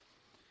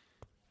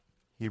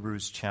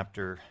Hebrews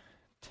chapter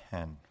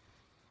 10.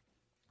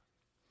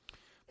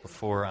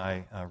 Before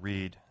I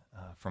read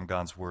from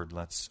God's Word,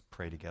 let's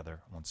pray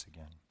together once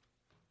again.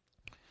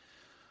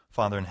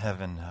 Father in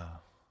heaven,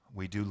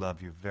 we do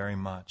love you very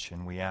much,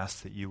 and we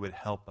ask that you would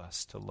help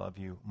us to love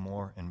you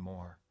more and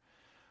more.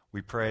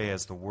 We pray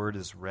as the Word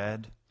is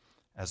read,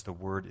 as the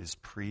Word is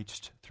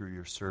preached through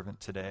your servant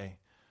today,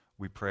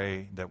 we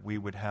pray that we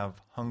would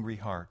have hungry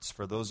hearts.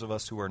 For those of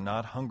us who are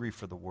not hungry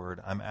for the Word,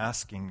 I'm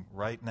asking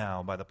right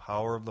now, by the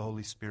power of the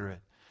Holy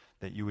Spirit,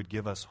 that you would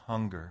give us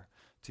hunger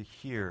to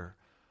hear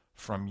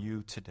from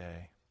you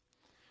today.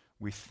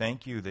 We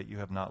thank you that you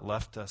have not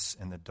left us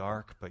in the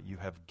dark, but you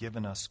have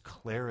given us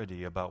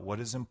clarity about what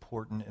is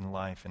important in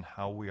life and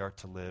how we are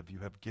to live. You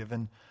have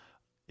given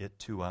it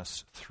to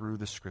us through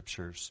the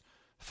Scriptures,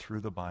 through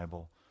the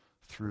Bible,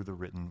 through the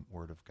written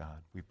Word of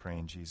God. We pray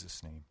in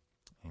Jesus' name.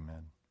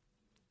 Amen.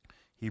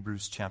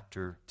 Hebrews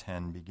chapter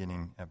 10,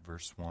 beginning at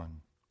verse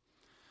 1.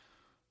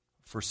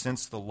 For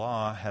since the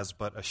law has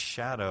but a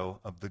shadow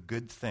of the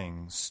good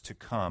things to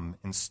come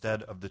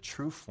instead of the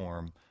true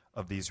form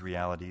of these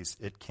realities,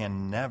 it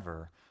can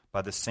never,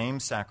 by the same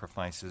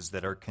sacrifices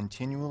that are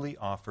continually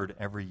offered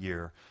every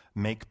year,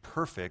 make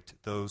perfect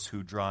those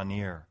who draw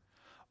near.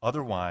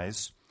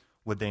 Otherwise,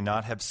 would they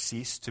not have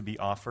ceased to be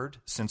offered,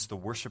 since the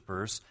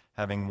worshippers,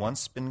 having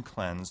once been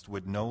cleansed,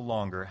 would no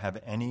longer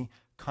have any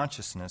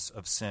consciousness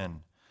of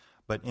sin?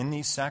 But in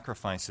these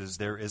sacrifices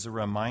there is a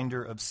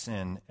reminder of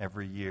sin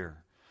every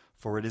year.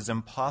 For it is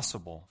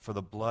impossible for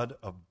the blood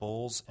of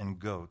bulls and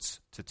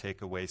goats to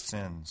take away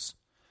sins.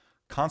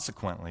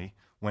 Consequently,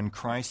 when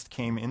Christ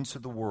came into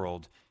the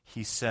world,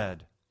 he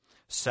said,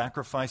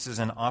 "Sacrifices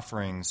and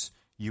offerings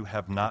you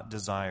have not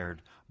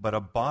desired, but a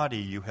body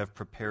you have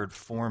prepared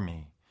for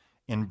me.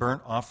 In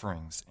burnt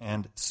offerings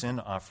and sin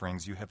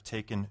offerings you have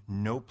taken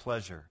no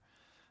pleasure."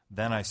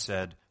 Then I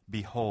said,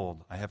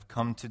 "Behold, I have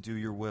come to do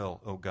your will,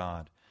 O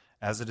God,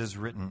 as it is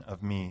written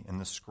of me in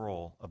the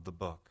scroll of the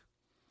book."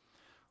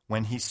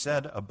 When he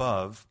said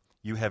above,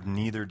 "You have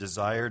neither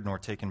desired nor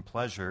taken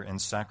pleasure in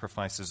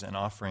sacrifices and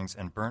offerings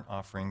and burnt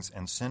offerings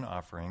and sin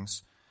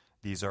offerings,"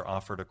 these are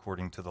offered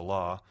according to the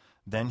law,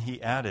 then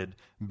he added,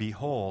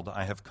 "Behold,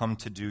 I have come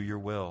to do your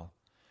will."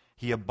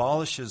 He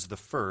abolishes the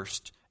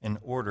first in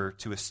order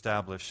to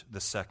establish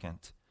the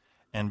second,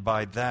 and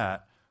by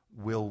that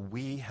will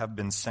we have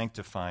been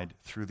sanctified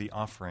through the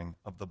offering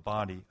of the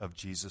body of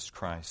Jesus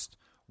Christ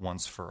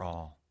once for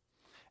all.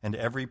 And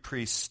every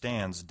priest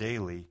stands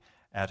daily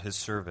at his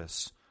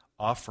service,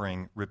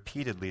 offering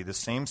repeatedly the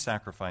same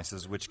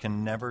sacrifices which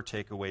can never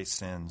take away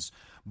sins.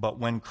 But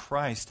when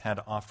Christ had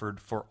offered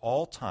for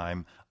all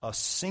time a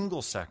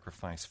single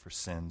sacrifice for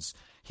sins,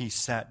 he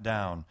sat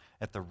down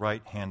at the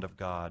right hand of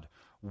God,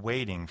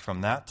 waiting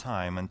from that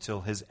time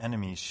until his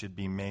enemies should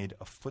be made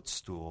a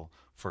footstool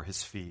for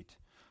his feet.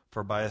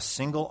 For by a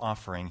single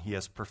offering he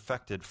has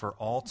perfected for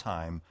all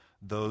time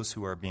those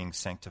who are being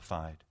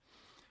sanctified.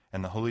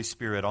 And the Holy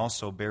Spirit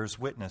also bears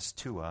witness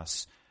to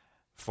us,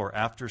 for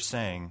after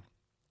saying,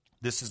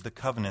 "This is the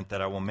covenant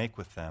that I will make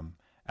with them.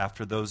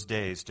 After those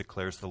days,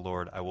 declares the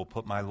Lord, I will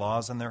put my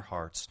laws in their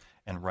hearts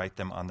and write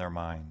them on their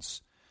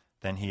minds."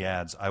 Then he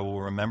adds, "I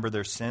will remember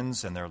their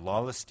sins and their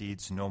lawless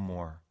deeds no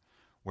more.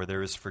 Where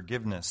there is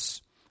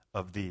forgiveness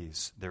of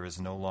these, there is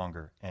no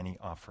longer any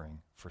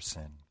offering for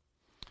sin."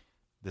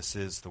 This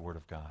is the word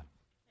of God.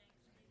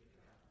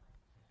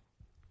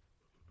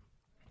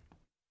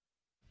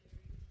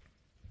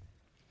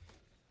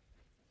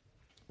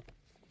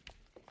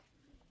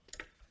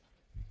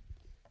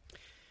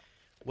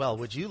 Well,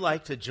 would you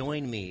like to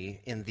join me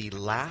in the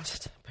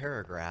last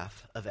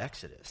paragraph of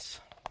Exodus?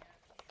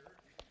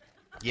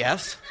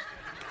 Yes?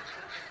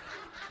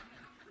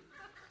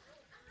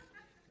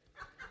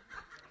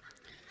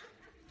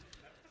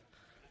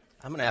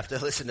 I'm going to have to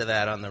listen to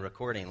that on the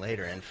recording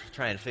later and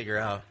try and figure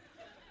out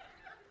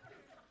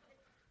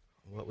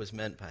what was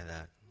meant by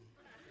that.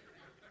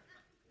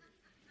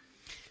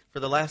 For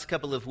the last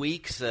couple of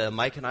weeks,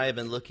 Mike and I have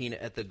been looking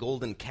at the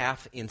golden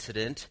calf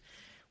incident,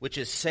 which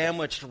is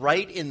sandwiched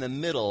right in the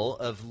middle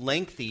of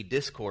lengthy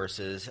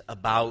discourses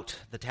about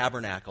the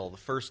tabernacle. The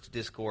first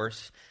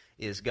discourse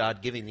is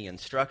God giving the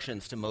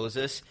instructions to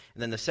Moses,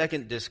 and then the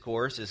second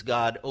discourse is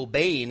God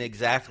obeying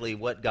exactly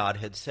what God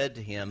had said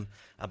to him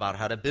about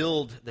how to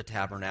build the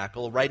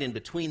tabernacle. Right in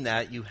between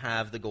that, you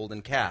have the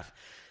golden calf.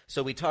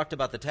 So we talked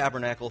about the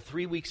tabernacle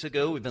 3 weeks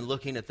ago. We've been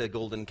looking at the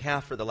golden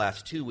calf for the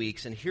last 2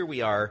 weeks, and here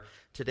we are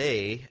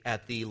today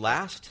at the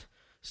last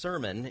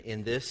sermon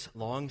in this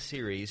long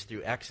series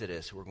through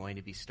Exodus. We're going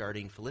to be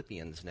starting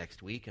Philippians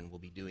next week, and we'll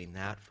be doing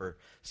that for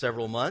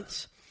several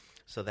months.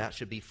 So that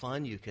should be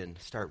fun. You can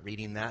start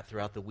reading that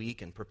throughout the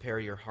week and prepare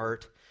your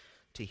heart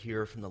to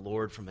hear from the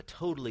Lord from a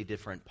totally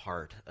different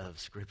part of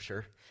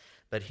Scripture.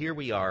 But here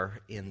we are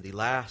in the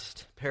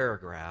last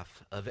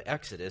paragraph of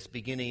Exodus,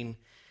 beginning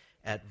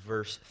at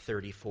verse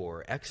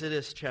 34.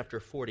 Exodus chapter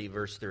 40,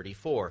 verse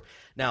 34.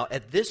 Now,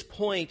 at this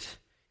point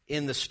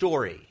in the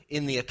story,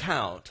 in the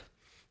account,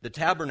 the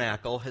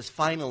tabernacle has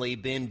finally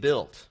been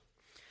built.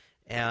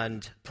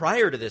 And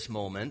prior to this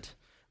moment,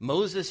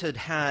 Moses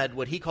had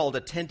what he called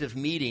a tent of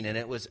meeting, and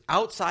it was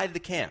outside the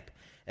camp.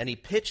 And he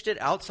pitched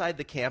it outside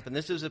the camp, and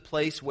this was a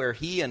place where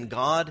he and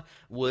God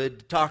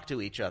would talk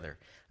to each other.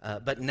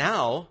 But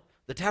now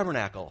the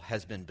tabernacle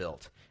has been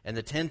built, and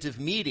the tent of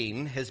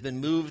meeting has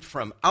been moved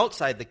from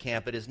outside the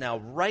camp. It is now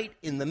right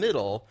in the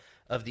middle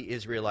of the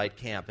Israelite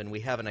camp, and we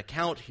have an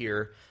account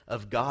here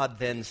of God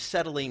then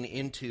settling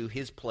into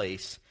his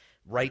place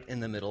right in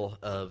the middle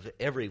of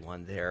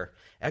everyone there.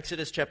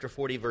 Exodus chapter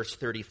 40, verse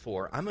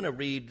 34. I'm going to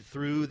read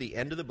through the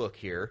end of the book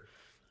here,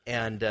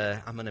 and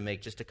I'm going to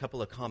make just a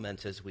couple of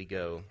comments as we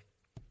go.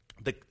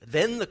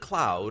 Then the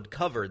cloud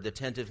covered the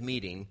tent of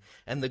meeting,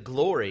 and the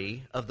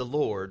glory of the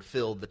Lord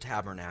filled the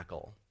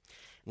tabernacle.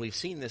 We've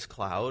seen this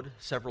cloud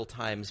several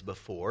times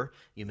before.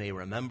 You may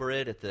remember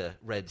it at the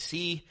Red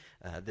Sea.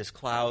 This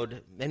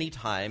cloud many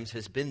times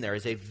has been there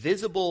as a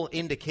visible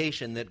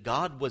indication that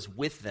God was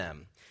with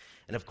them.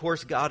 And of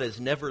course, God is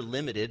never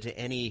limited to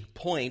any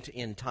point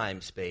in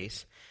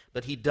time-space,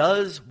 but he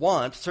does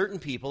want certain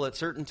people at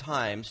certain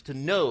times to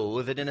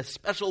know that in a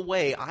special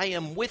way, I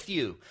am with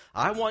you.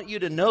 I want you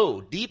to know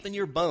deep in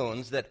your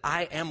bones that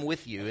I am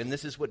with you. And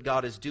this is what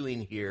God is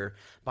doing here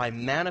by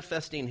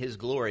manifesting his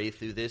glory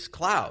through this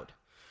cloud.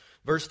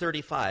 Verse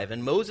 35,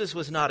 and Moses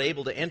was not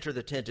able to enter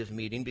the tent of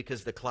meeting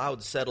because the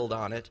cloud settled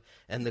on it,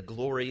 and the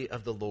glory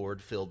of the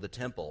Lord filled the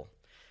temple.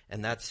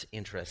 And that's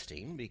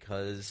interesting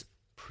because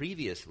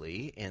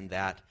previously in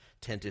that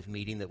tent of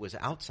meeting that was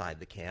outside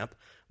the camp,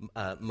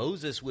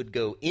 Moses would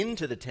go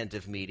into the tent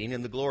of meeting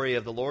and the glory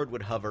of the Lord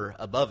would hover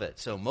above it.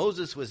 So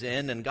Moses was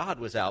in and God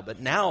was out. But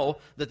now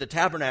that the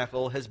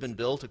tabernacle has been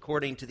built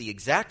according to the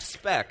exact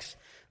specs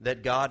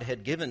that God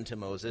had given to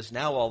Moses,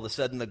 now all of a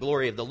sudden the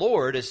glory of the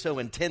Lord is so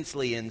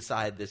intensely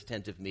inside this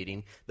tent of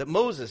meeting that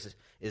Moses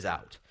is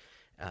out.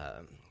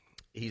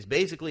 He's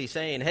basically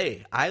saying,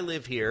 hey, I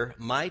live here.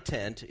 My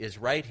tent is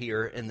right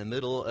here in the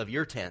middle of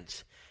your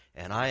tents.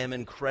 And I am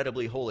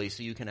incredibly holy.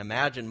 So you can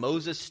imagine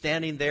Moses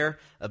standing there,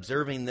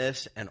 observing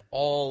this, and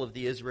all of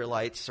the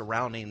Israelites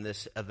surrounding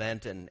this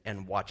event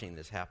and watching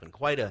this happen.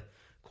 Quite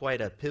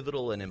a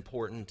pivotal and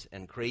important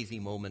and crazy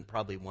moment,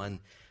 probably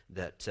one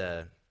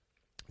that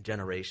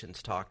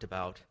generations talked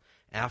about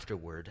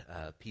afterward.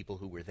 People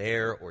who were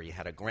there, or you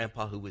had a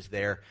grandpa who was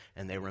there,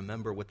 and they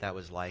remember what that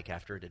was like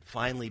after it had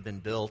finally been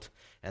built,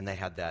 and they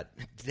had that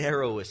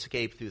narrow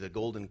escape through the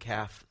golden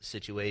calf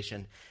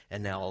situation,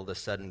 and now all of a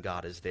sudden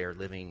God is there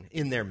living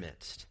in their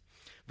midst.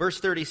 Verse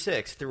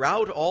 36,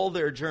 throughout all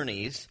their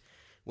journeys,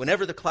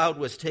 whenever the cloud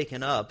was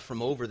taken up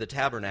from over the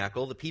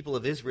tabernacle, the people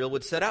of Israel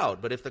would set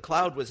out. But if the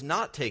cloud was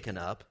not taken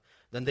up,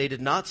 then they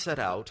did not set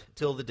out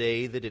till the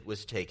day that it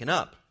was taken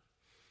up.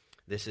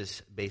 This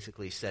is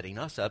basically setting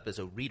us up as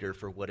a reader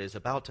for what is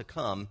about to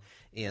come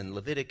in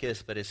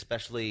Leviticus, but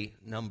especially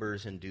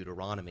Numbers and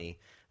Deuteronomy,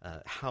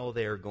 how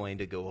they're going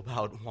to go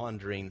about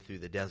wandering through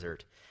the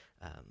desert.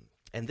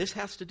 And this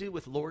has to do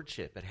with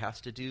lordship. It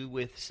has to do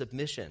with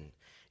submission.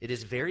 It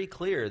is very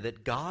clear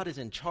that God is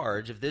in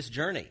charge of this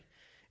journey.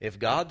 If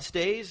God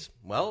stays,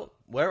 well,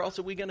 where else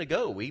are we going to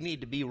go? We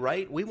need to be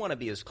right. We want to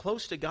be as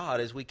close to God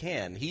as we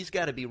can. He's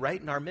got to be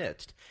right in our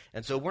midst.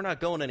 And so we're not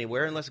going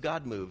anywhere unless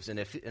God moves. And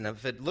if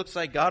it looks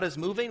like God is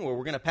moving, well,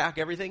 we're going to pack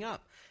everything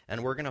up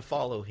and we're going to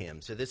follow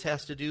him. So this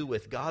has to do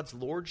with God's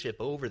lordship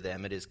over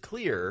them. It is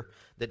clear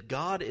that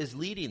God is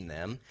leading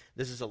them.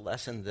 This is a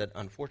lesson that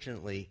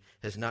unfortunately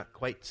has not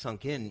quite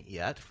sunk in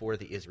yet for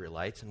the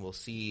Israelites, and we'll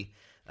see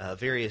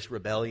various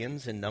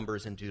rebellions in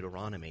Numbers and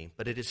Deuteronomy.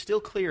 But it is still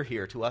clear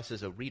here to us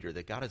as a reader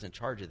that God is in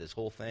charge of this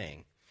whole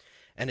thing.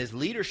 And his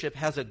leadership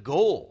has a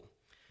goal.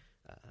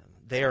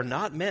 They are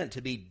not meant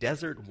to be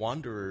desert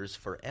wanderers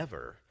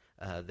forever.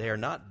 They are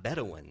not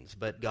Bedouins,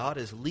 but God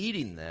is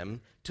leading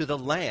them to the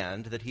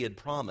land that he had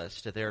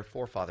promised to their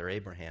forefather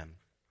Abraham.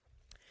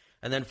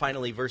 And then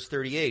finally, verse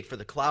 38, for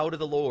the cloud of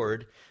the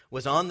Lord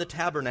was on the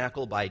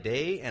tabernacle by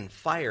day, and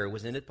fire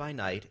was in it by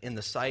night, in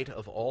the sight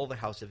of all the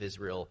house of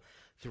Israel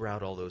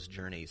throughout all those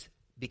journeys.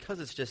 Because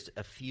it's just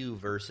a few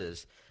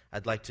verses,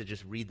 I'd like to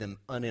just read them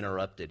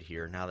uninterrupted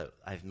here now that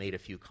I've made a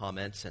few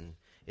comments and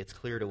it's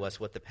clear to us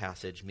what the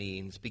passage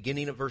means.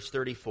 Beginning at verse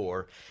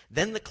 34,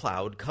 then the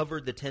cloud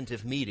covered the tent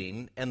of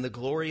meeting, and the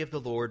glory of the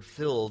Lord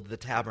filled the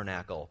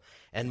tabernacle.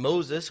 And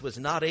Moses was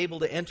not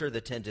able to enter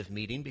the tent of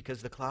meeting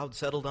because the cloud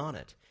settled on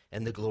it,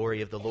 and the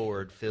glory of the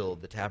Lord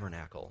filled the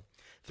tabernacle.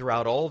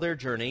 Throughout all their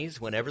journeys,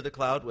 whenever the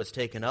cloud was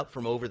taken up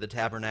from over the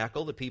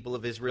tabernacle, the people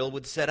of Israel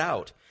would set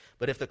out.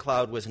 But if the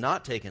cloud was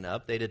not taken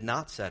up, they did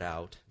not set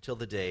out till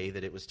the day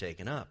that it was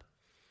taken up.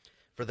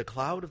 For the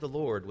cloud of the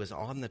Lord was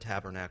on the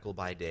tabernacle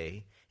by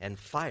day, and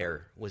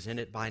fire was in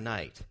it by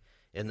night,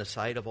 in the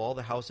sight of all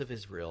the house of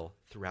Israel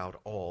throughout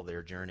all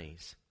their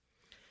journeys.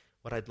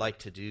 What I'd like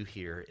to do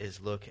here is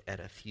look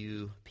at a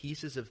few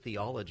pieces of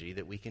theology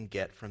that we can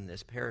get from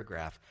this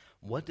paragraph.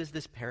 What does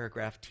this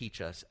paragraph teach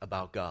us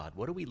about God?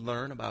 What do we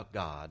learn about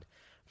God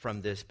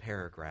from this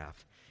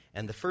paragraph?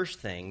 And the first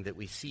thing that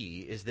we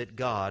see is that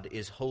God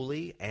is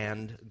holy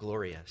and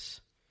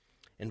glorious.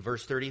 In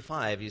verse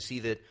 35, you see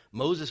that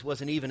Moses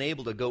wasn't even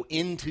able to go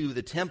into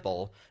the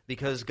temple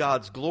because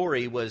God's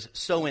glory was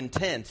so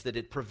intense that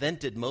it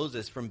prevented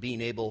Moses from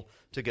being able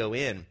to go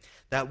in.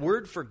 That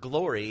word for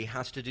glory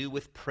has to do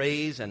with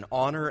praise and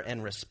honor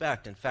and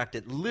respect. In fact,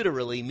 it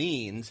literally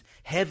means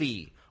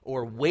heavy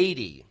or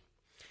weighty.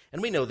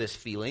 And we know this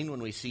feeling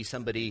when we see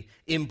somebody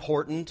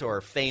important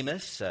or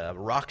famous.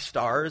 Rock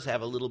stars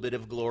have a little bit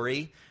of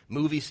glory.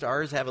 Movie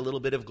stars have a little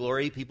bit of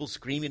glory. People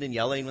screaming and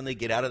yelling when they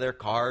get out of their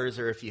cars,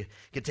 or if you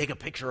could take a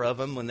picture of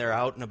them when they're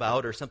out and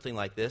about or something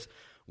like this.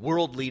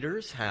 World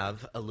leaders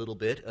have a little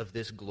bit of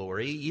this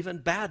glory, even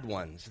bad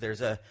ones.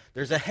 There's a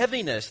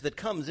heaviness that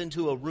comes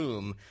into a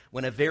room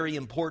when a very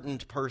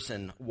important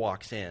person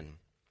walks in.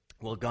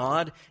 Well,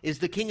 God is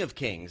the King of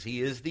Kings.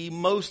 He is the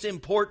most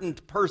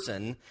important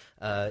person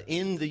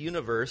in the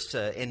universe,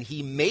 and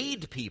He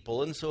made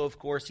people, and so, of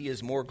course, He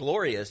is more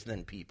glorious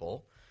than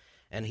people.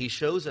 And He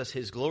shows us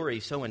His glory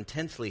so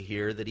intensely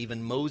here that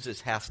even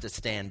Moses has to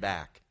stand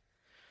back.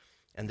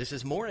 And this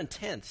is more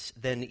intense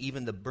than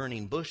even the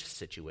burning bush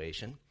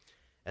situation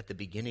at the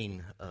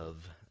beginning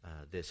of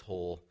this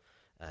whole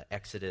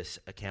Exodus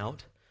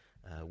account,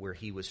 where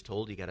he was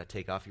told, you got to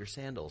take off your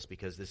sandals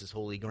because this is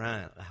holy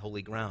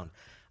ground.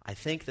 I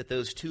think that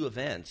those two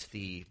events,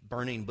 the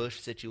burning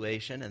bush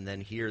situation and then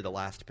here the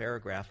last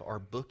paragraph, are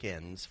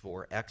bookends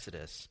for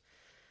Exodus.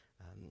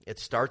 It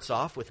starts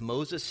off with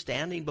Moses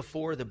standing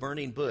before the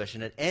burning bush,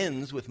 and it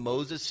ends with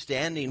Moses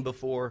standing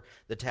before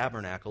the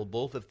tabernacle,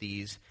 both of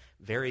these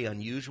very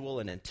unusual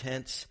and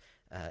intense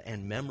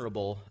and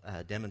memorable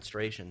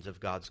demonstrations of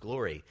God's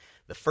glory.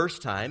 The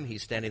first time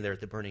he's standing there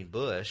at the burning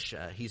bush,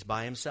 he's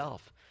by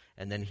himself.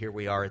 And then here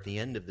we are at the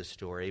end of the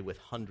story with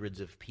hundreds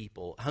of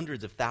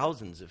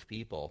thousands of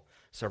people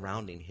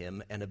surrounding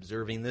him and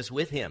observing this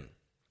with him.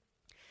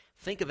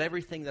 Think of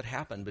everything that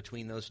happened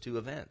between those two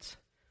events.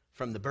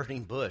 From the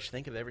burning bush,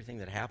 think of everything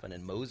that happened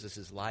in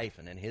Moses' life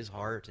and in his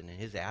heart and in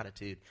his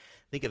attitude.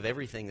 Think of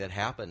everything that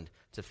happened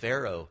to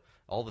Pharaoh,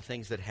 all the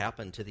things that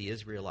happened to the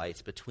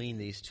Israelites between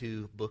these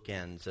two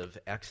bookends of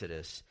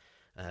Exodus.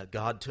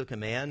 God took a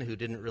man who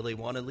didn't really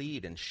want to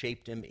lead and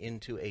shaped him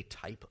into a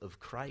type of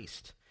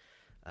Christ.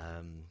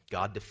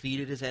 God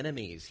defeated his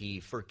enemies.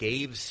 He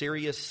forgave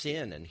serious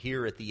sin. And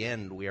here at the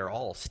end, we are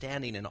all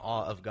standing in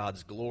awe of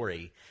God's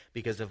glory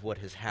because of what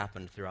has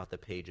happened throughout the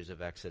pages of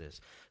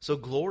Exodus. So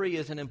glory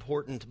is an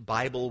important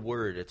Bible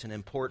word. It's an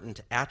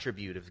important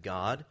attribute of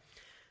God.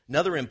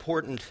 Another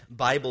important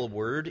Bible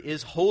word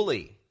is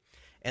holy.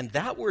 And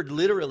that word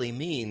literally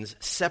means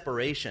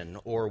separation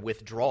or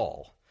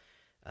withdrawal.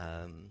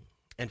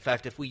 In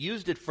fact, if we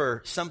used it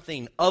for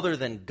something other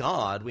than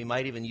God, we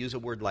might even use a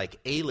word like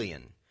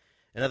alien.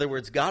 In other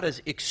words, God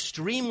is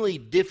extremely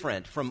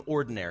different from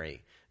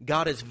ordinary.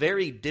 God is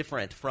very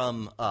different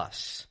from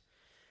us.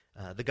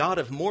 The God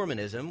of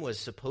Mormonism was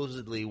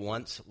supposedly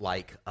once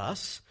like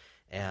us,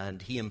 and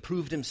he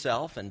improved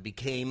himself and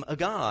became a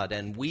god.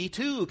 And we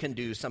too can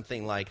do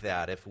something like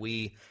that. If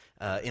we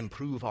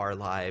improve our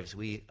lives,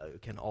 we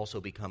can also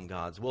become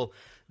gods. Well,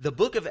 the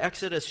book of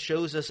Exodus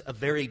shows us a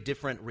very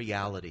different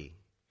reality.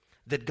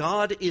 That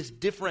God is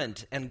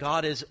different and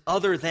God is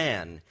other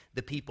than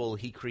the people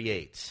he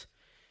creates.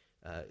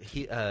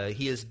 He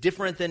is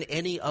different than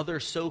any other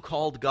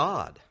so-called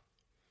God.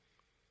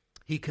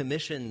 He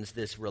commissions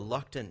this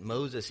reluctant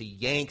Moses. He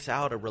yanks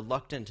out a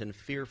reluctant and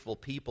fearful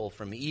people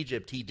from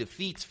Egypt. He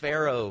defeats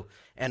Pharaoh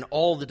and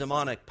all the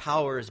demonic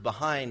powers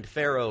behind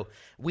Pharaoh.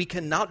 We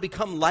cannot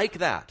become like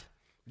that.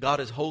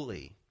 God is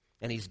holy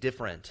and he's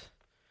different.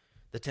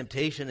 The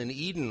temptation in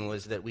Eden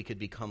was that we could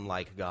become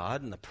like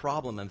God, and the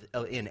problem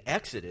in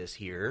Exodus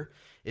here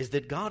is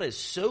that God is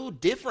so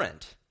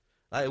different.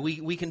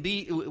 We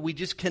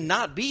just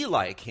cannot be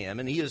like him,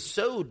 and he is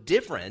so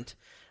different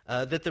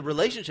that the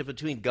relationship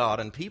between God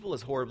and people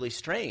is horribly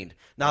strained.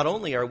 Not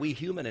only are we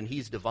human and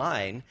he's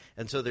divine,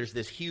 and so there's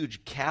this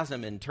huge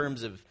chasm in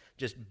terms of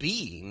just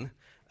being,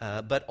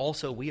 but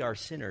also we are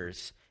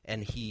sinners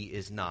and he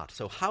is not.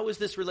 So how is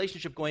this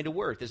relationship going to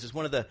work? This is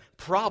one of the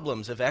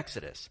problems of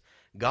Exodus.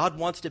 God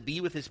wants to be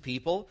with his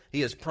people.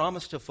 He has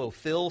promised to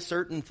fulfill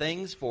certain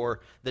things for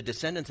the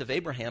descendants of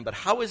Abraham. But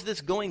how is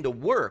this going to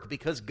work?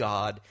 Because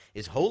God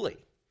is holy.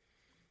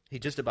 He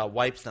just about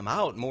wipes them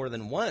out more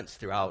than once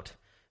throughout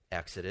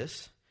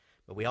Exodus.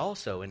 But we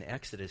also in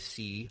Exodus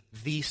see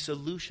the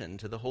solution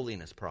to the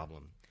holiness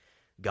problem.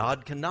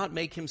 God cannot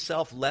make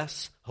himself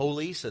less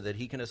holy so that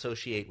he can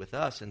associate with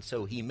us. And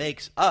so he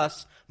makes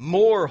us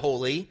more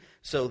holy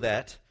so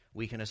that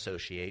we can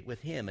associate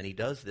with him. And he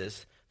does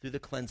this through the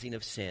cleansing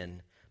of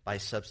sin by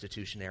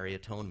substitutionary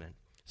atonement.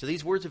 So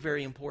these words are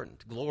very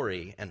important.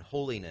 Glory and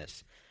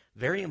holiness,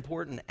 very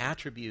important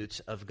attributes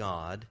of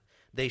God.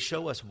 They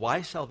show us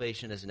why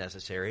salvation is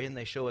necessary, and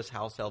they show us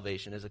how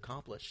salvation is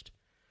accomplished.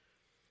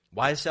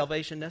 Why is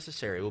salvation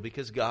necessary? Well,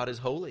 because God is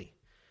holy.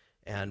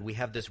 And we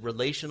have this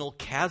relational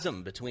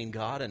chasm between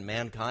God and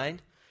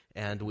mankind,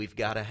 and we've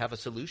got to have a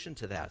solution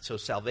to that. So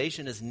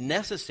salvation is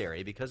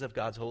necessary because of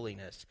God's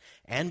holiness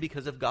and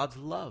because of God's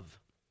love.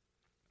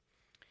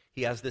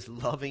 He has this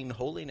loving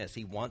holiness.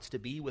 He wants to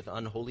be with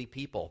unholy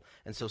people,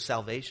 and so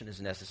salvation is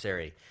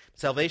necessary.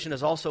 Salvation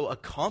is also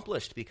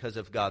accomplished because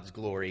of God's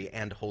glory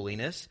and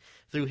holiness.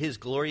 Through his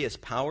glorious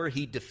power,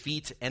 he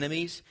defeats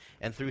enemies,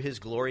 and through his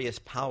glorious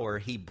power,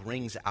 he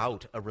brings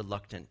out a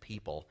reluctant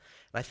people.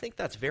 And I think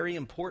that's very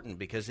important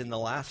because in the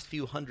last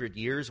few hundred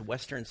years,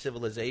 Western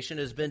civilization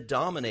has been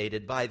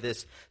dominated by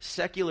this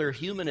secular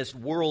humanist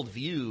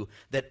worldview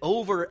that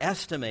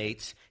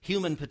overestimates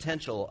human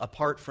potential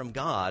apart from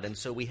God. And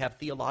so we have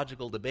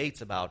theological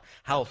debates about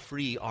how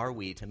free are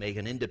we to make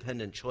an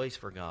independent choice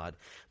for God.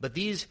 But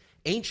these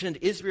ancient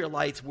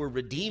Israelites were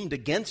redeemed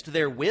against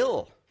their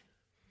will.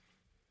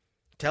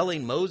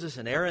 Telling Moses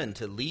and Aaron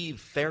to leave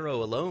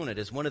Pharaoh alone, it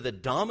is one of the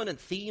dominant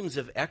themes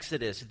of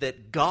Exodus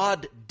that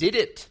God did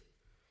it.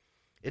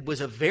 It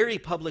was a very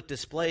public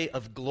display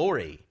of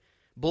glory,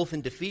 both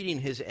in defeating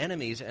his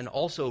enemies and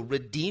also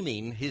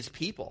redeeming his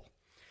people.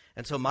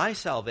 And so my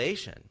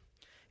salvation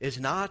is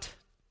not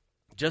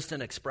just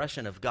an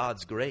expression of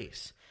God's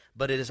grace,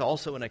 but it is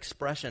also an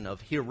expression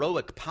of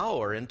heroic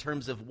power in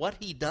terms of what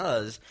he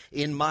does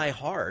in my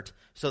heart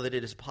so that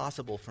it is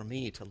possible for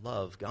me to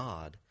love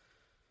God.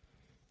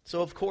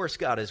 So, of course,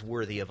 God is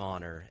worthy of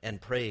honor and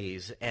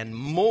praise and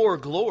more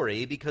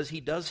glory because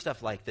he does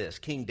stuff like this.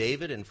 King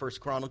David in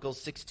 1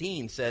 Chronicles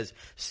 16 says,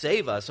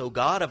 "Save us, O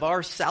God of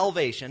our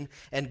salvation,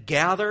 and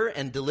gather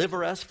and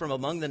deliver us from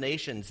among the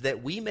nations,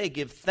 that we may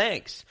give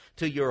thanks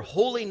to your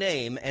holy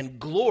name and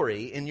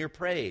glory in your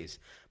praise.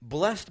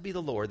 Blessed be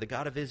the Lord, the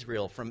God of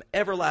Israel, from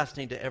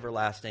everlasting to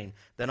everlasting."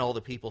 Then all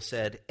the people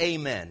said,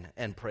 "Amen,"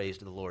 and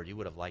praised the Lord. You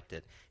would have liked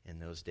it in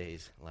those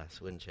days,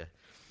 wouldn't you?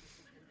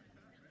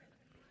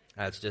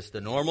 That's just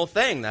the normal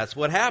thing. That's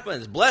what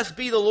happens. Blessed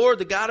be the Lord,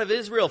 the God of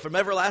Israel, from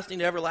everlasting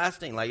to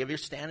everlasting. Like if you're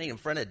standing in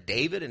front of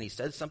David and he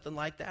says something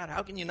like that,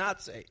 how can you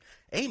not say,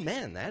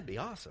 amen? That'd be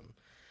awesome.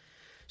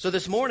 So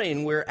this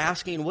morning we're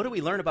asking, what do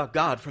we learn about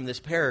God from this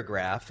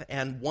paragraph?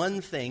 And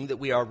one thing that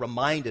we are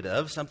reminded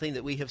of, something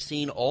that we have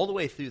seen all the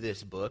way through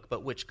this book,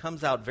 but which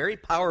comes out very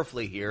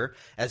powerfully here,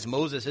 as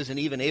Moses isn't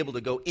even able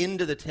to go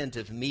into the tent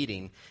of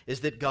meeting,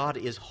 is that God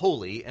is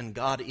holy and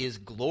God is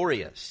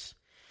glorious.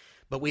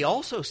 But we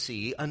also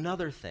see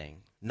another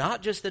thing,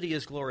 not just that he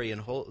is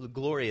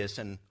glorious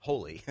and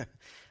holy,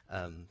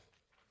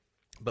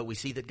 but we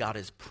see that God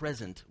is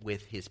present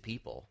with his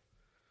people.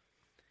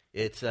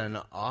 It's an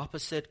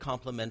opposite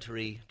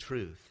complementary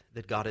truth,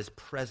 that God is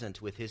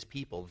present with his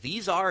people.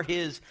 These are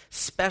his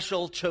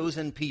special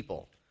chosen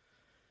people,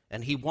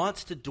 and he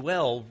wants to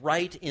dwell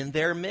right in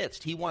their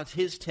midst. He wants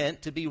his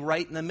tent to be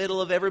right in the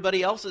middle of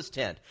everybody else's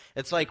tent.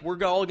 It's like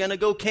we're all going to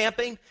go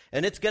camping,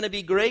 and it's going to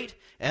be great.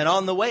 And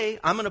on the way,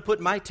 I'm going to put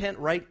my tent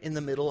right in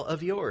the middle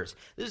of yours.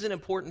 This is an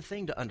important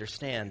thing to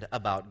understand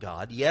about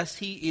God. Yes,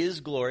 he is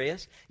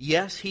glorious.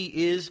 Yes,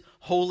 he is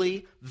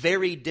holy,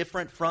 very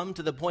different from,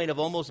 to the point of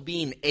almost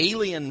being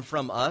alien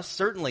from us.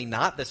 Certainly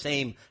not the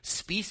same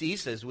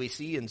species as we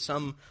see in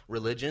some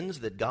religions,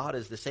 that God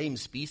is the same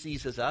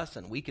species as us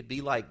and we could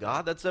be like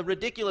God. That's a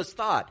ridiculous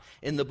thought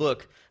in the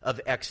book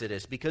of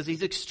Exodus because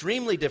he's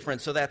extremely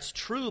different. So that's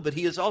true, but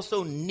he is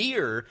also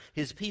near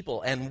his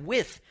people and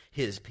with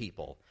his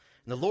people.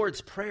 And the Lord's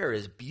Prayer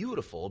is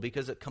beautiful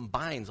because it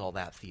combines all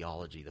that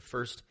theology. The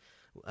first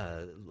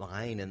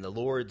line in the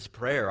Lord's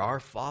Prayer, "Our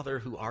Father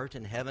who art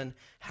in heaven,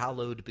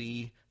 hallowed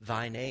be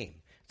thy name."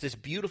 It's this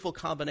beautiful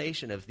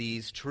combination of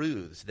these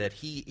truths, that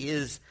he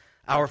is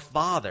our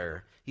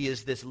Father. He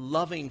is this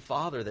loving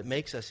Father that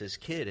makes us his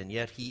kid, and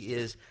yet he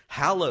is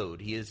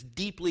hallowed. He is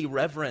deeply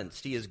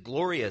reverenced. He is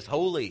glorious,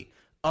 holy,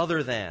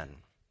 other than.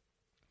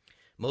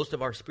 Most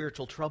of our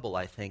spiritual trouble,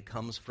 I think,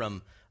 comes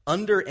from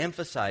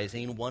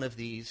underemphasizing one of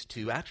these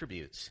two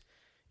attributes,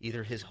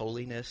 either his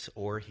holiness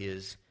or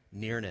his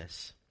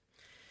nearness.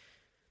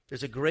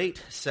 There's a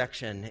great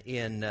section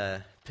in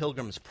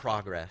Pilgrim's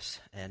Progress,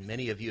 and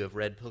many of you have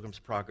read Pilgrim's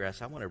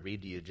Progress. I want to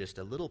read to you just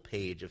a little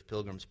page of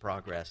Pilgrim's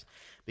Progress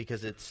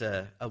because it's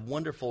a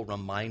wonderful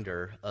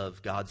reminder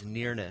of God's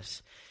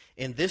nearness.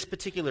 In this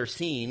particular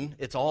scene,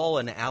 it's all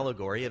an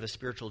allegory of a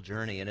spiritual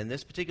journey, and in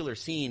this particular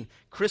scene,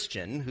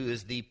 Christian, who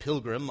is the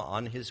pilgrim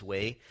on his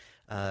way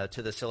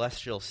to the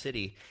celestial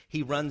city,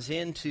 he runs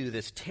into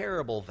this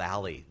terrible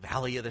valley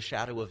of the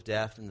shadow of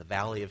death and the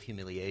valley of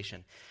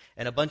humiliation.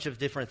 And a bunch of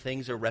different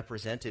things are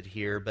represented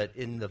here, but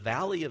in the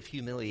valley of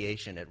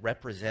humiliation, it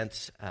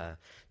represents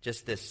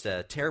just this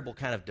terrible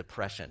kind of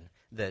depression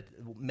that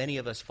many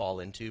of us fall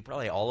into,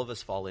 probably all of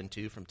us fall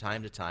into from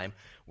time to time,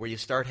 where you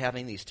start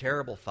having these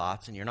terrible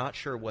thoughts and you're not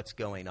sure what's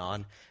going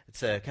on.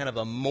 It's a kind of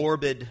a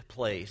morbid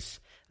place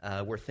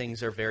where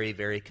things are very,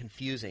 very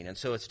confusing. And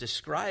so it's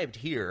described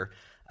here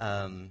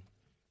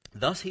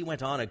Thus he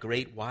went on a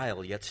great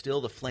while, yet still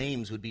the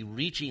flames would be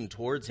reaching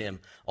towards him.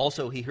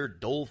 Also he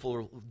heard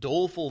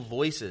doleful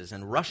voices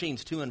and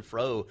rushings to and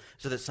fro,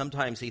 so that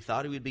sometimes he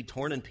thought he would be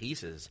torn in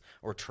pieces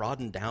or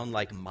trodden down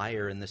like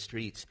mire in the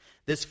streets.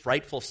 This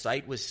frightful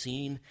sight was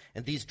seen,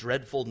 and these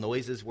dreadful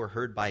noises were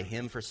heard by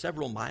him for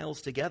several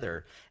miles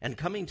together. And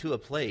coming to a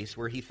place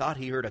where he thought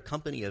he heard a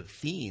company of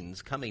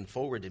fiends coming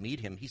forward to meet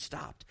him, he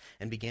stopped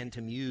and began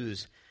to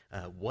muse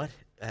what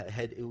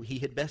he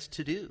had best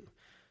to do.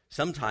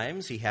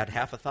 Sometimes he had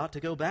half a thought to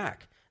go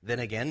back. Then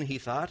again he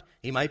thought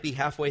he might be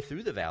halfway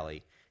through the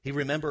valley. He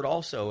remembered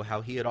also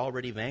how he had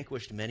already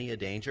vanquished many a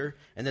danger,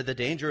 and that the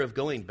danger of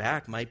going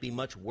back might be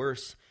much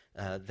worse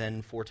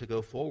than for to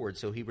go forward.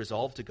 So he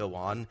resolved to go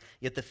on,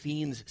 yet the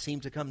fiends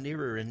seemed to come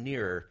nearer and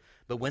nearer.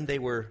 But when they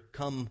were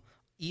come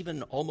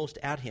even almost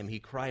at him, he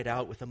cried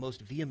out with a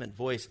most vehement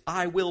voice,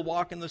 "I will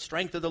walk in the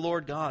strength of the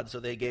Lord God." So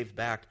they gave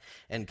back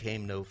and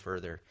came no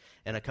further.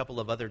 And a couple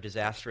of other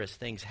disastrous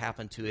things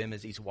happened to him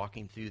as he's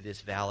walking through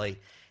this valley.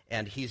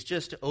 And he's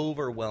just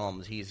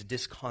overwhelmed. He's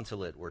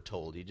disconsolate, we're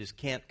told. You just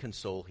can't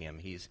console him.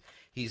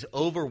 He's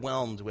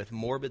overwhelmed with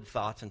morbid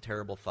thoughts and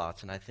terrible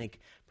thoughts. And I think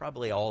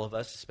probably all of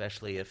us,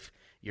 especially if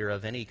you're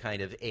of any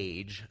kind of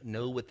age,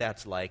 know what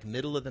that's like.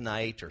 Middle of the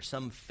night or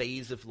some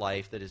phase of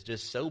life that is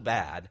just so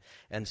bad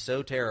and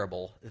so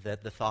terrible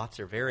that the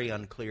thoughts are very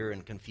unclear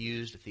and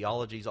confused. The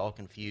theology's all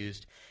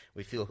confused.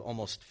 We feel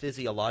almost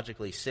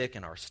physiologically sick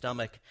in our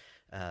stomach.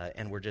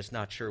 And we're just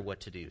not sure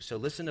what to do. So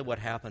listen to what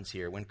happens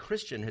here. When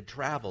Christian had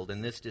traveled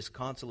in this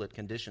disconsolate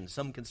condition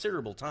some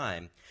considerable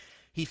time,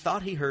 he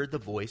thought he heard the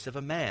voice of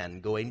a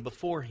man going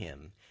before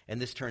him.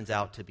 And this turns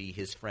out to be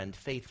his friend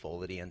Faithful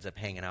that he ends up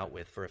hanging out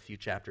with for a few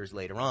chapters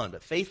later on.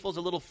 But Faithful's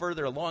a little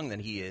further along than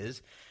he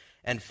is.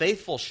 And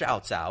Faithful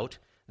shouts out,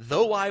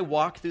 "Though I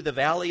walk through the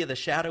valley of the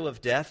shadow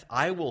of death,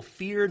 I will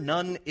fear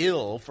none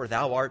ill, for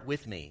thou art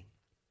with me."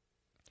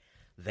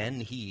 Then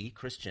he,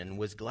 Christian,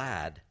 was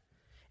glad.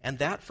 And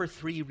that for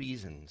 3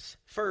 reasons.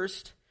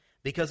 First,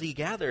 because he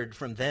gathered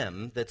from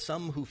them that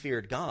some who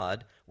feared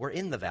God were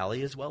in the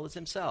valley as well as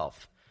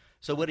himself.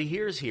 So what he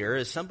hears here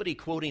is somebody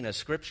quoting a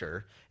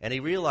scripture, and he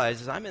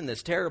realizes, I'm in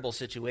this terrible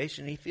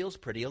situation, and he feels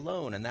pretty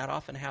alone. And that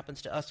often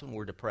happens to us when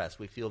we're depressed.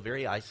 We feel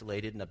very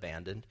isolated and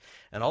abandoned.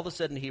 And all of a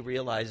sudden he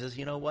realizes,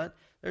 you know what?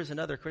 There's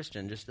another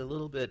Christian just a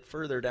little bit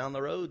further down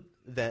the road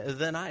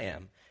than I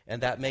am.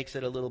 And that makes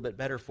it a little bit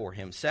better for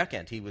him.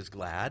 Second, he was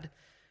glad.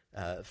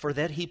 For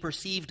that he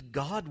perceived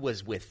God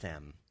was with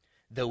them,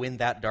 though in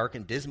that dark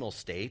and dismal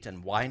state,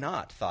 and why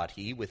not, thought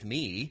he, with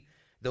me,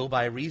 though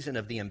by reason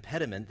of the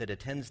impediment that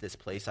attends this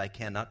place I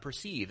cannot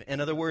perceive.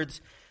 In other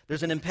words,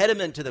 there's an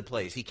impediment to the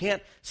place. He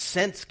can't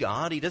sense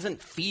God. He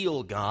doesn't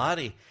feel God.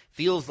 He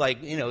feels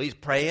like, he's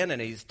praying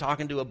and he's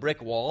talking to a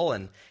brick wall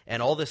and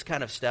all this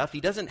kind of stuff.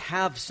 He doesn't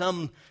have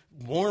some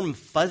warm,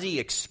 fuzzy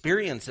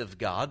experience of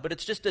God, but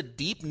it's just a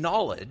deep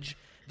knowledge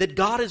that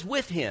God is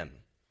with him.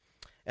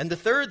 And the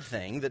third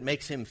thing that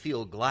makes him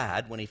feel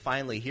glad when he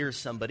finally hears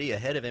somebody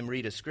ahead of him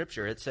read a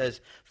scripture, it says,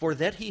 "For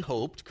that he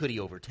hoped, could he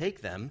overtake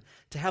them,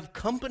 to have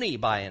company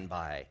by and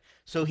by.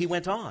 So he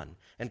went on,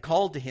 and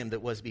called to him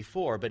that was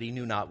before, but he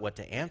knew not what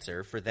to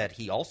answer, for that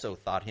he also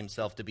thought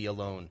himself to be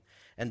alone.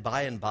 And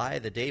by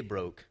the day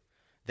broke.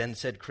 Then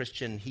said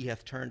Christian, He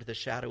hath turned the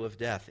shadow of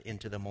death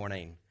into the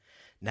morning.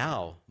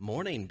 Now,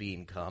 morning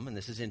being come," and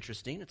this is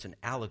interesting, it's an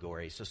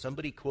allegory. So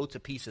somebody quotes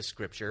a piece of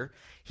scripture.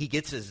 He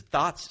gets his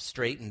thoughts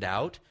straightened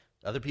out.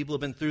 Other people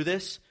have been through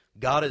this.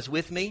 God is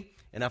with me.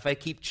 And if I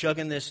keep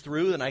chugging this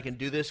through, then I can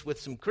do this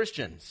with some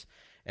Christians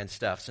and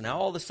stuff. So now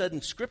all of a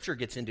sudden scripture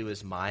gets into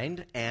his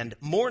mind, and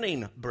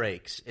morning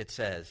breaks, it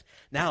says.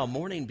 Now,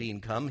 morning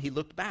being come, he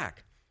looked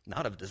back,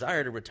 not of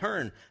desire to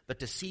return, but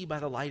to see by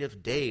the light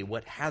of day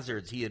what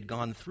hazards he had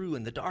gone through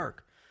in the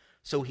dark.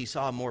 So he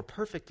saw more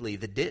perfectly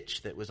the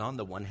ditch that was on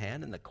the one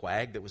hand and the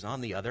quag that was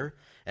on the other,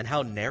 and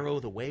how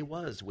narrow the way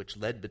was which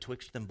led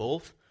betwixt them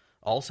both.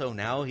 Also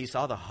now he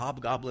saw the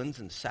hobgoblins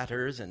and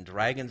satyrs and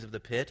dragons of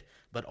the pit,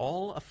 but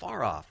all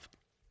afar off.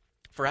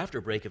 For after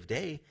break of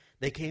day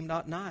they came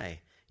not nigh,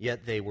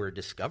 yet they were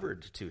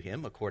discovered to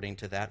him according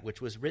to that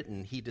which was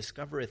written, He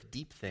discovereth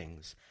deep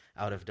things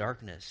out of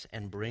darkness,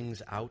 and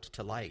brings out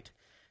to light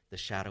the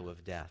shadow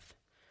of death.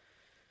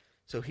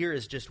 So here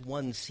is just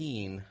one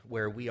scene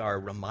where we are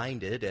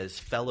reminded as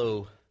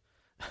fellow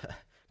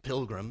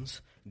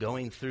pilgrims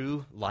going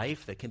through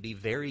life that can be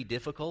very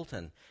difficult,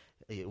 and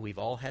we've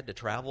all had to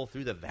travel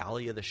through the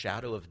valley of the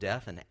shadow of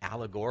death, an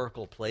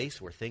allegorical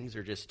place where things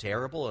are just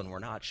terrible and we're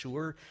not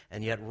sure,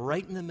 and yet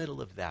right in the middle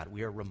of that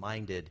we are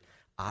reminded,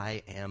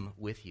 I am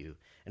with you.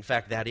 In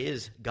fact, that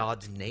is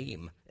God's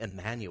name,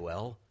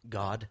 Emmanuel,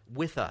 God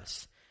with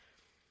us.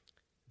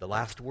 The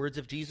last words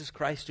of Jesus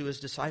Christ to his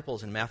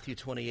disciples in Matthew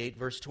 28,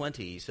 verse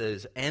 20, he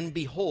says, "And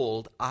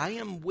behold, I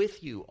am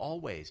with you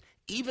always,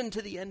 even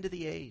to the end of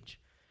the age."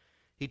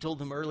 He told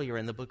them earlier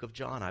in the book of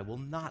John, "I will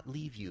not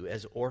leave you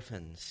as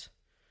orphans."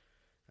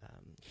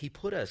 He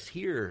put us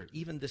here,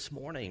 even this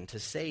morning, to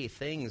say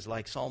things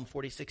like Psalm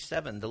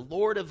 46:7, "The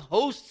Lord of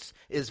hosts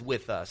is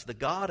with us. The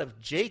God of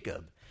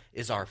Jacob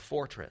is our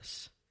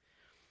fortress."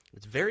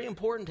 It's very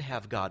important to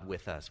have God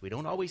with us. We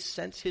don't always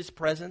sense his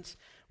presence.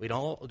 We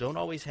don't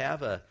always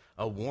have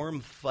a warm,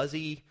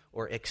 fuzzy,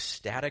 or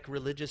ecstatic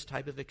religious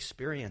type of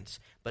experience.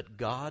 But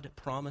God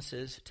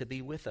promises to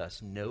be with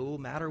us no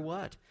matter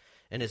what.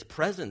 And his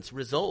presence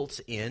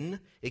results in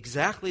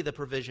exactly the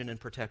provision and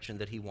protection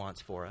that he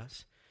wants for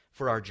us,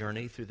 for our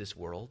journey through this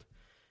world.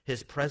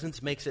 His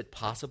presence makes it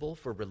possible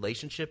for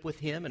relationship with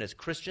him, and as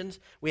Christians,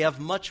 we have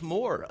much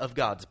more of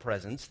God's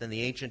presence than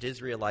the ancient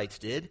Israelites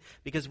did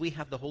because we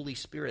have the Holy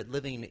Spirit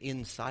living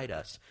inside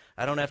us.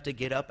 I don't have to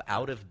get up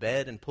out of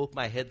bed and poke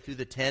my head through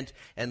the tent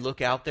and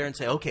look out there and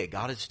say, okay,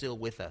 God is still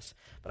with us,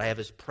 but I have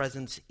his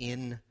presence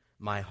in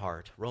my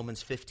heart.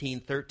 Romans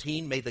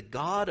 15:13, may the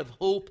God of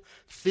hope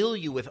fill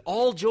you with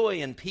all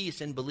joy and peace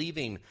in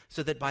believing,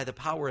 so that by the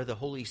power of the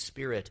Holy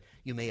Spirit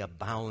you may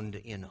abound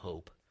in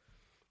hope.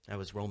 That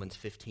was Romans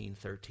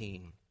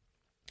 15:13.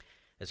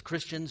 As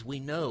Christians, we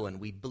know and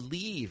we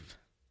believe,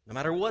 no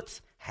matter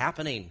what's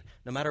happening,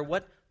 no matter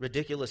what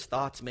ridiculous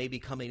thoughts may be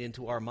coming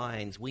into our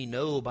minds, we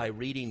know by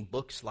reading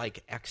books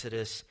like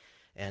Exodus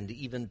and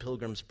even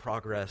Pilgrim's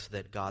Progress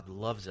that God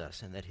loves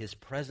us and that his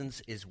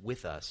presence is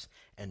with us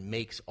and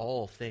makes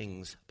all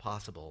things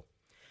possible.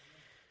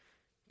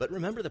 But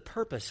remember the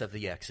purpose of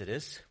the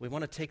Exodus. We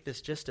want to take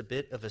this just a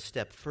bit of a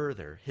step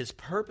further. His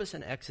purpose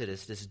in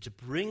Exodus is to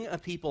bring a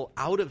people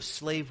out of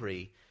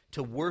slavery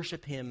to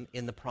worship him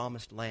in the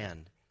promised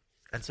land.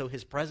 And so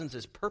his presence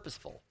is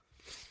purposeful.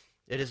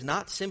 It is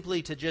not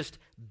simply to just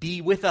be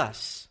with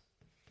us,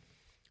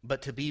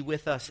 but to be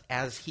with us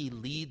as he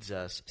leads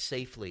us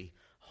safely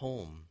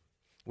home.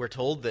 We're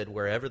told that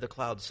wherever the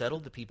cloud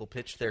settled, the people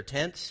pitched their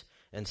tents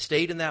and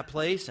stayed in that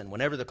place, and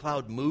whenever the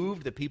cloud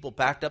moved, the people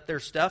packed up their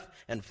stuff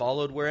and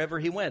followed wherever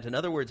he went. In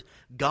other words,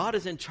 God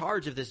is in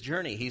charge of this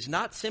journey. He's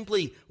not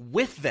simply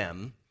with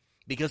them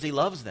because he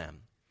loves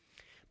them,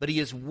 but he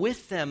is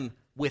with them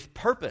with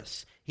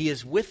purpose. He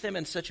is with them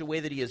in such a way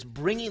that he is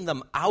bringing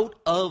them out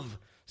of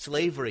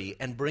slavery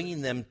and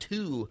bringing them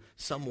to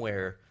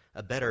somewhere,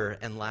 a better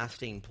and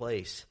lasting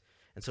place.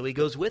 And so he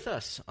goes with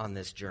us on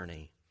this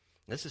journey.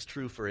 This is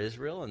true for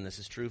Israel, and this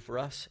is true for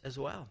us as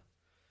well.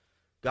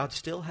 God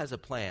still has a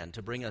plan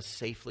to bring us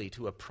safely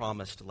to a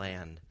promised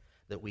land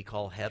that we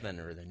call heaven,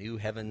 or the new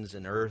heavens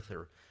and earth,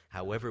 or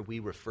however we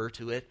refer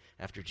to it,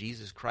 after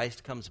Jesus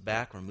Christ comes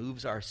back,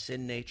 removes our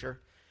sin nature,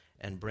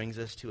 and brings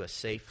us to a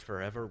safe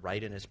forever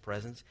right in his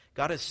presence.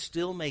 God is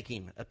still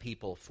making a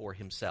people for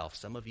himself.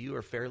 Some of you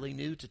are fairly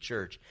new to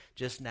church,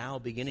 just now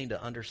beginning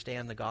to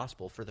understand the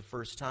gospel for the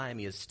first time.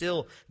 He is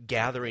still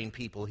gathering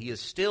people. He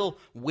is still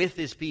with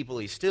his people.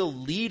 He's still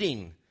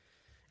leading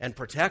and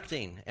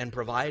protecting and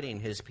providing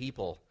his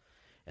people.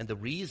 And the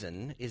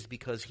reason is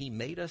because he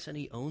made us and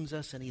he owns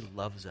us and he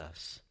loves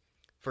us.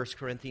 1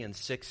 Corinthians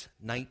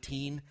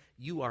 6:19,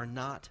 you are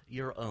not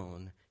your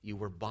own. You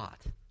were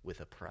bought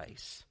with a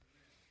price.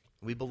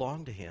 We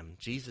belong to him.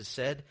 Jesus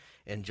said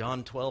in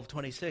John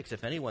 12:26,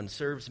 if anyone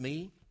serves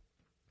me,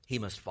 he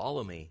must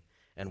follow me.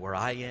 And where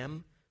I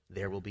am,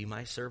 there will be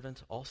my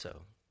servant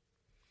also.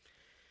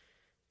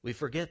 We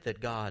forget that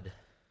God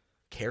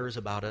cares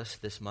about us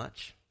this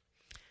much.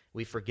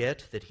 We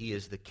forget that he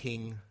is the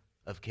King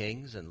of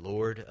kings and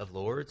Lord of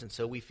lords, and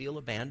so we feel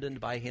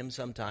abandoned by him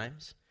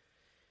sometimes.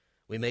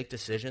 We make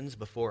decisions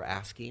before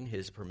asking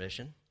his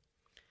permission.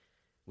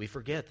 We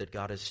forget that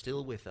God is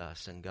still with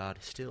us and God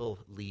still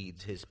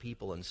leads his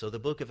people. And so the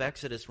book of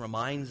Exodus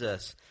reminds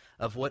us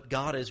of what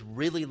God is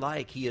really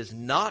like. He is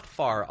not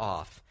far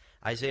off.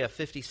 Isaiah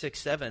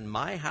 56:7,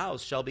 my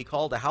house shall be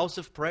called a house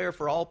of prayer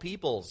for all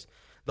peoples.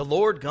 The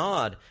Lord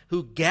God,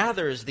 who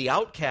gathers the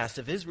outcast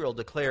of Israel,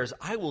 declares,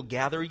 I will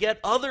gather yet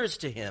others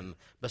to him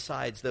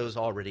besides those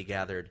already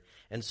gathered.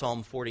 And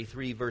Psalm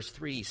 43, verse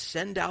 3,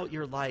 send out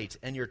your light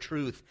and your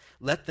truth.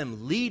 Let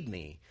them lead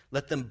me.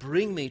 Let them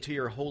bring me to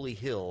your holy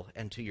hill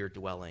and to your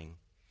dwelling.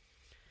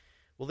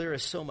 Well, there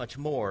is so much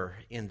more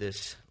in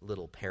this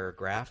little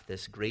paragraph,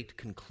 this great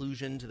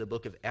conclusion to the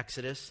book of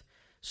Exodus.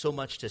 So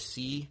much to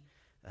see,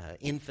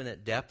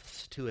 infinite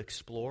depths to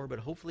explore. But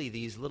hopefully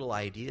these little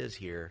ideas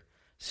here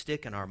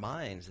stick in our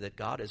minds that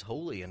God is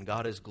holy and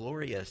God is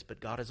glorious, but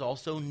God is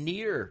also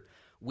near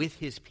with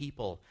his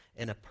people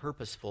in a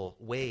purposeful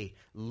way,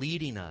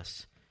 leading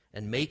us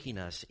and making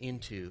us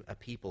into a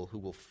people who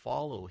will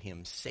follow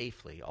him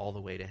safely all the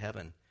way to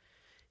heaven.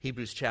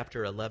 Hebrews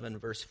chapter 11,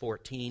 verse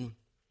 14.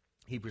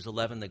 Hebrews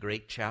 11, the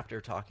great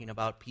chapter talking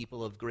about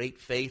people of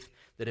great faith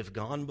that have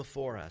gone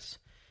before us.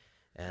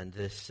 And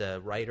this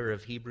writer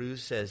of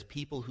Hebrews says,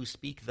 people who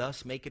speak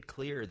thus make it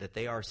clear that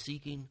they are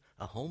seeking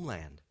a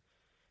homeland.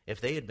 If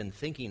they had been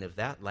thinking of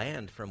that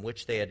land from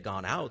which they had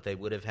gone out, they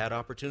would have had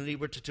opportunity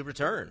to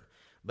return.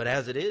 But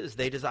as it is,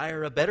 they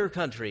desire a better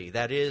country,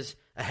 that is,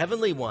 a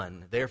heavenly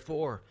one.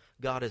 Therefore,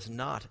 God is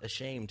not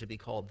ashamed to be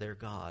called their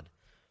God,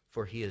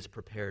 for he has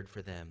prepared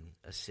for them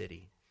a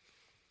city.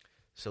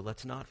 So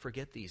let's not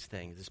forget these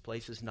things. This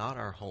place is not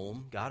our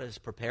home. God is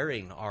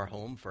preparing our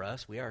home for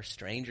us. We are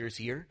strangers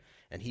here,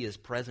 and he is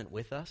present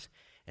with us,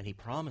 and he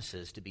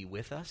promises to be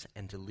with us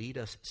and to lead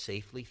us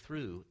safely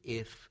through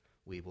if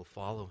we will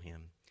follow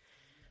him.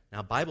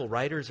 Now, Bible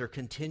writers are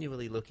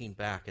continually looking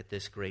back at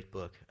this great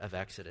book of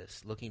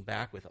Exodus, looking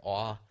back with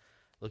awe,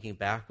 looking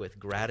back with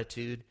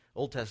gratitude.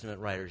 Old Testament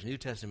writers, New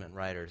Testament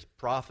writers,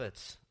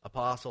 prophets,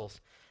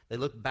 apostles, they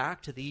look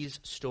back to these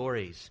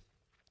stories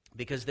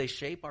because they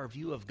shape our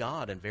view of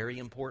God in very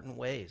important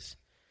ways.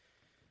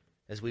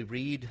 As we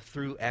read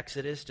through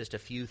Exodus, just a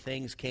few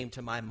things came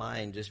to my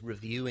mind, just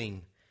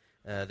reviewing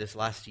this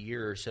last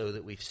year or so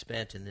that we've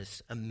spent in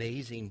this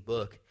amazing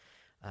book.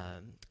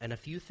 And a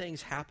few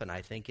things happen,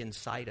 I think,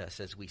 inside us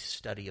as we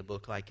study a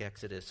book like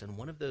Exodus. And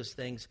one of those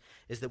things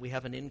is that we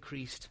have an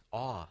increased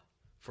awe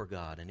for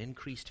God, an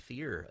increased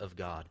fear of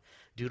God.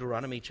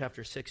 Deuteronomy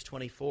chapter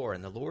 6:24,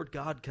 and the Lord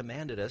God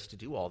commanded us to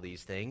do all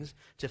these things,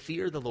 to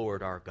fear the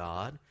Lord our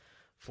God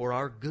for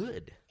our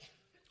good,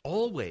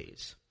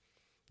 always,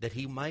 that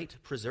he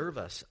might preserve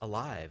us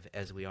alive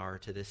as we are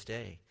to this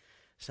day.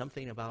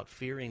 Something about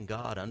fearing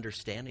God,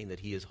 understanding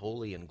that he is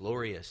holy and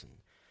glorious and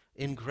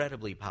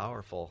incredibly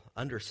powerful,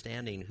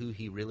 understanding who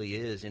he really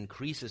is,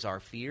 increases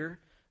our fear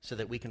so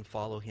that we can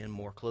follow him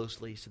more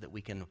closely, so that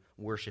we can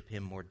worship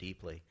him more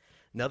deeply.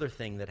 Another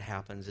thing that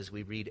happens as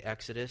we read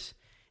Exodus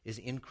is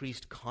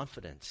increased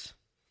confidence.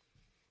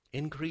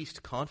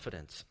 Increased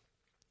confidence.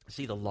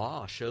 See, the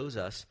law shows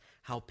us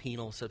how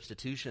penal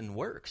substitution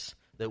works,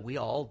 that we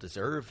all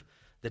deserve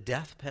the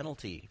death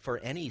penalty for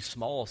any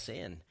small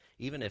sin,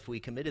 even if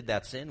we committed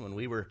that sin when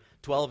we were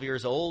 12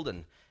 years old,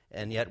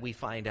 and yet we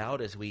find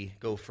out as we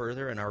go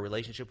further in our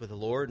relationship with the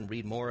Lord and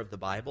read more of the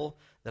Bible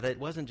that it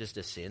wasn't just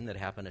a sin that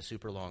happened a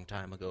super long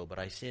time ago, but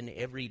I sin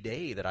every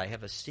day, that I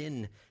have a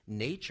sin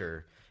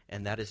nature,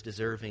 and that is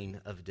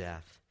deserving of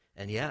death.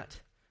 And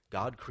yet,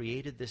 God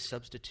created this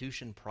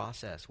substitution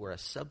process where a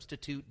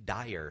substitute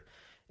dyer,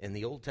 in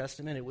the Old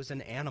Testament, it was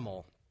an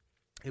animal.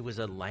 It was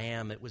a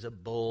lamb, it was a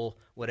bull,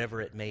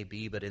 whatever it may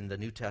be. But in the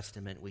New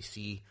Testament, we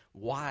see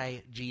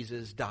why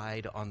Jesus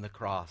died on the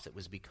cross. It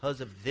was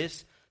because of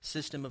this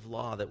system of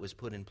law that was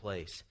put in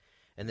place.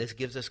 And this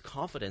gives us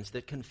confidence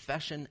that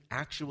confession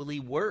actually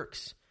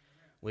works.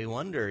 We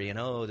wonder,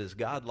 does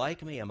God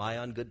like me? Am I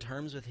on good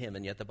terms with him?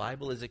 And yet the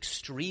Bible is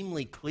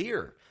extremely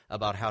clear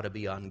about how to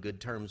be on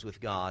good terms with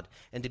God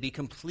and to be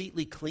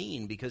completely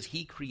clean because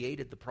he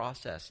created the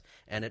process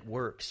and it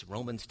works.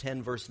 Romans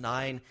 10 verse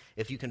 9,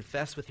 if you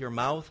confess with your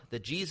mouth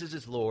that Jesus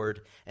is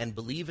Lord and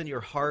believe in your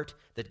heart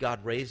that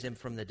God raised him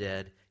from the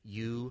dead,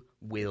 you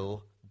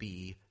will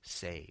be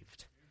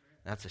saved.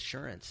 That's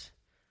assurance.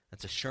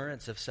 That's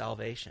assurance of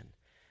salvation.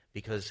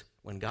 Because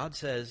when God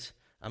says,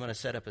 I'm going to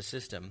set up a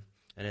system,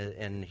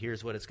 and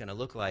here's what it's going to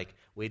look like,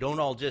 we don't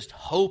all just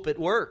hope it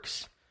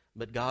works,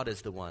 but God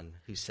is the one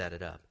who set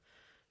it up.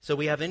 So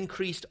we have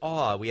increased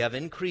awe, we have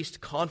increased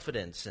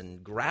confidence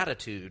and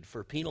gratitude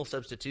for penal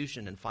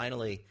substitution, and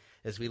finally,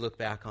 as we look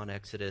back on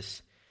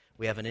Exodus,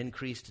 we have an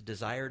increased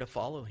desire to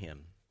follow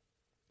him,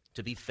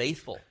 to be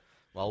faithful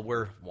while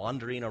we're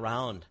wandering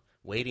around,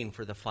 waiting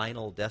for the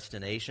final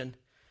destination.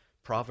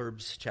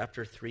 Proverbs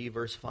chapter 3,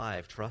 verse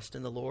 5, trust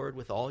in the Lord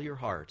with all your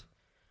heart.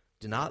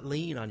 Do not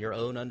lean on your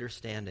own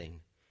understanding.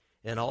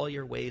 In all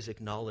your ways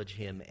acknowledge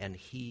him, and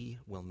he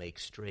will make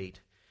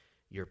straight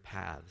your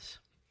paths.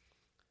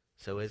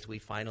 So as we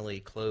finally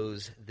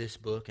close this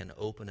book and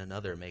open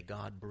another, may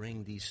God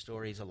bring these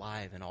stories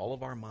alive in all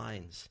of our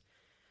minds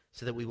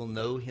so that we will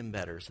know him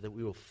better, so that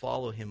we will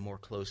follow him more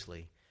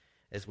closely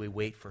as we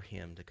wait for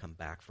him to come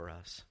back for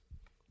us.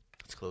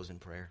 Let's close in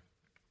prayer.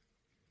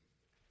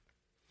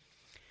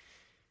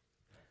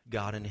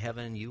 God in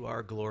heaven, you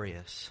are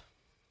glorious,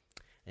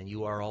 and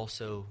you are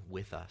also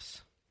with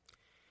us.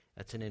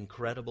 That's an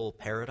incredible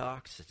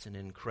paradox. It's an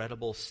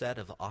incredible set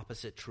of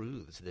opposite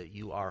truths, that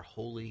you are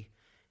holy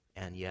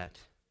and yet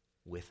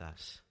with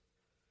us.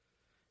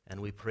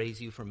 And we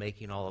praise you for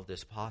making all of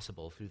this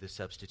possible through the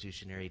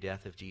substitutionary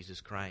death of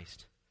Jesus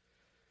Christ.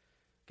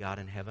 God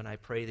in heaven, I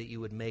pray that you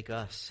would make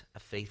us a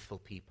faithful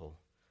people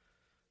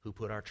who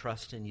put our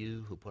trust in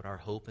you, who put our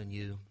hope in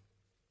you,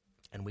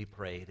 and we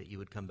pray that you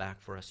would come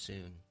back for us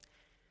soon.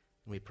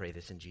 And we pray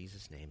this in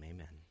Jesus' name,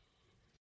 amen.